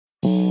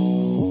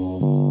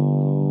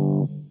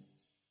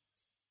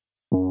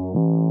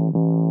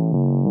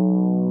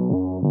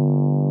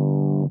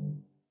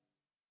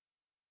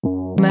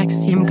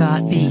Maxim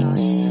got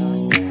beats.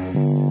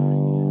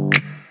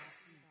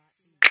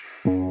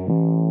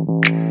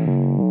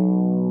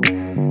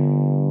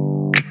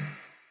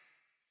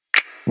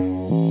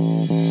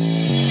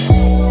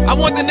 I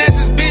want the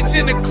nastiest bitch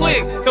in the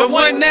clique, the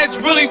one that's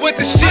really with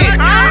the shit.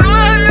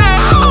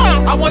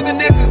 I want the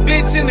nastiest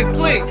bitch in the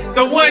clique,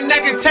 the one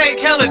that can take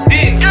hella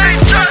dick.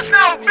 Can't trust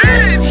no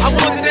bitch. I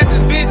want the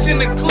nastiest bitch in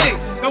the clique,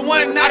 the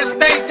one out of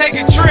state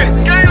taking trips.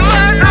 Can't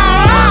let no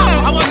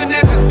hoe. I want the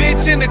nastiest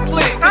bitch in the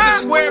clique,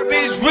 cause the square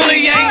bitch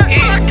really ain't I it.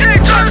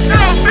 can't trust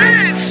no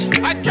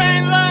bitch. I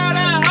can't love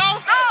that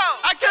hoe.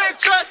 I can't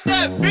trust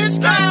that bitch.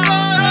 Can't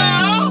love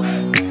that hoe.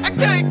 I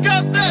can't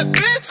cuff that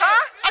bitch.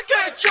 I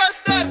can't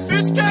trust that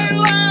bitch. Can't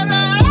love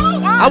that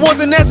hoe. I want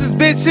the nastiest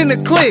bitch in the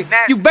clique.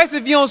 You best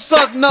if you don't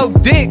suck no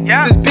dick.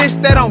 This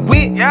bitch that I'm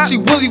with, she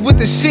really with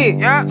the shit.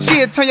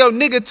 She'll turn your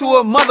nigga to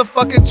a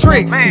motherfucking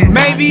trick.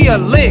 Maybe a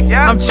lick.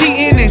 I'm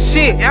cheating and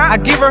shit. I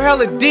give her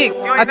hella dick.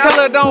 I tell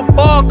her don't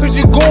fall cause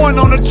you going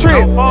on a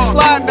trip. She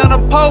sliding down a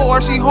pole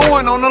or she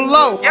hoeing on the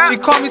low. She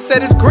called me,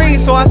 said it's green,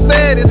 so I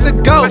said it's a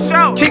go.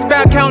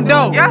 Kickback, count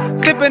dough.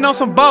 Sipping on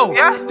some bow.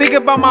 Think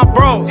about my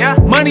bros.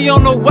 Money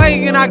on the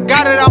way and I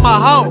got it on my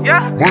hoe.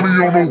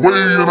 Money on the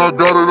way and I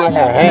got it on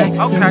my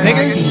home.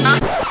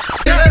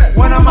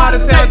 When I'm out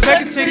of town,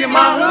 check a chick in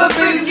my hood,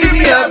 please keep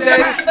me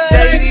updated.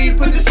 Daddy,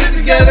 put this shit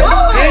together.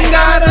 Ain't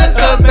got us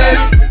up, baby.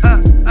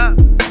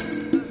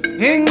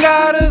 Ain't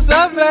got us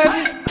up,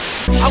 baby.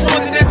 I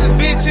want the nastiest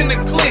bitch in the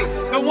clique,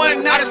 the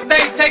one out of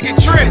state taking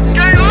trips.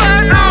 Can't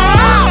let no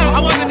hoe. I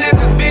want the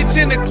nastiest bitch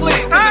in the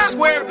clique, cause the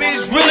square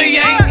bitch really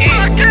ain't I it.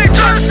 can't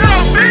trust no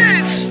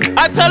bitch.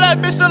 I tell that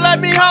bitch to let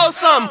me hold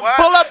some.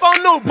 Pull up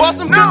on new, bought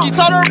some cookies,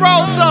 told her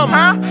roll some.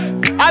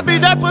 I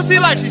beat that pussy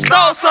like she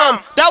stole some.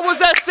 That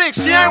was at 6,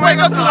 she ain't wake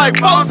up till like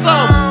 4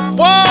 some.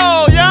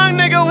 Whoa, young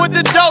nigga with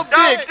the dope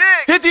dick.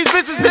 Hit these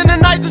bitches in the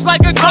night just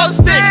like a glow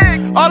stick.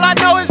 All I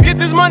know is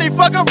get this money,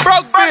 fuck a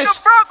broke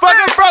bitch. Fuck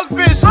a broke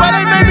bitch, swear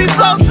they made me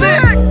so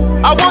sick.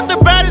 I want the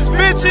baddest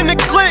bitch in the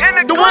clique,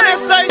 the one that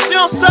say she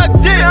don't suck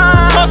dick.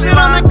 Post it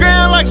on the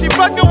ground like she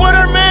fucking with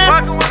her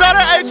man. Shot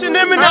her H&M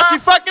and now she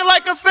fucking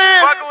like a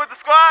fan.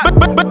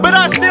 But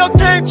I still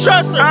can't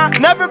trust her.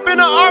 Never been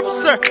an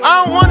officer,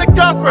 I don't wanna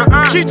cuff her.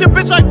 Treat your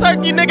bitch like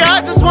turkey, nigga,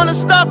 I just wanna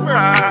stuff her.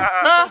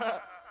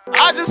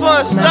 I just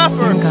wanna stuff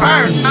her.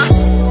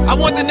 I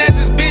want the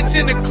nastiest bitch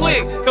in the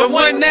clique, the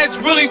one that's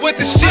really with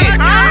the shit. Can't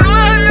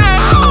let no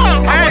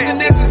hoe. I want the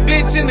nastiest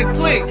bitch in the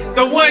clique,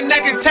 the one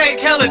that can take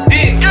hella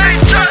dick.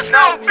 Can't trust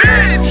no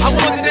bitch. I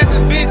want the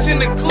nastiest bitch in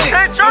the clique,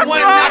 the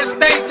one out of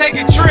state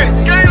taking trips.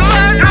 Can't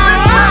let no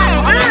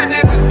hoe. I want the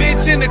nastiest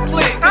bitch in the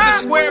clique,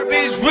 cause the square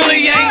bitch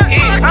really ain't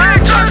it.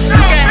 Can't trust no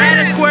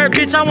And a square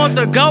bitch, I want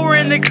the goer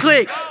in the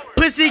clique.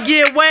 Pussy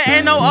get wet,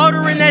 ain't no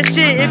odor in that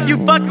shit. If you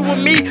fucking with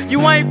me,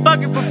 you ain't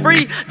fucking for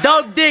free.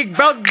 Dope dick,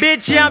 broke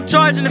bitch, yeah, I'm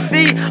charging the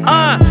fee.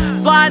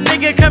 Fly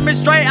nigga coming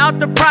straight out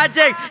the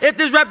projects. If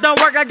this rap don't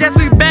work, I guess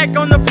we back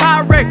on the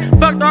Pyrex.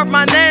 Fucked off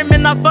my name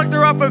and I fucked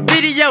her off a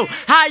video.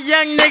 Hot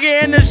young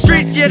nigga in the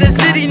streets, yeah, the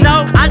city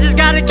know. I just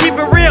gotta keep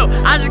it real,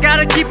 I just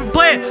gotta keep it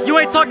playing. You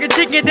ain't talking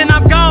chicken, then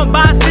I'm gone,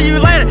 bye, see you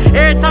later.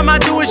 Every time I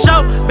do a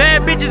show,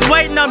 bad bitches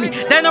waiting on me.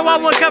 They know I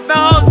want cuffin'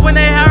 hoes when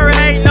they heard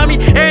hating on me.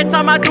 Every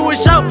time I do a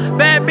show,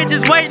 bad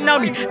bitches waiting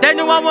on me. They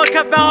knew I want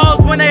cuffin' hoes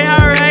when they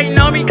heard hating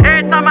on me.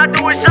 Every time I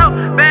do a show,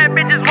 bad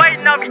bitches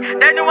waiting on me.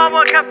 They knew I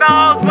want cuffin'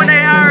 hoes when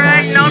they heard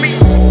hating on me.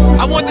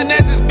 I want the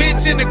nastiest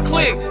bitch in the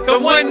clique, the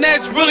one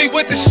that's really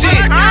with the shit.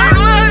 Can't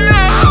let no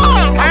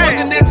hoe. I want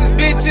the nastiest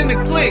bitch in the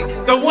clique,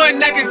 the one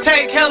that can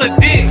take hella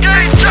dick.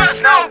 Can't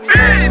trust no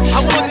bitch. I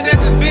want the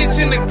nastiest bitch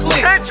in the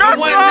clique, the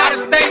one out of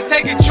state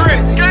taking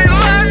trips. Can't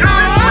let no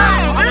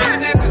hoe. I want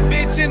the nastiest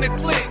bitch in the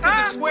clique,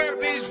 cause the square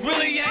bitch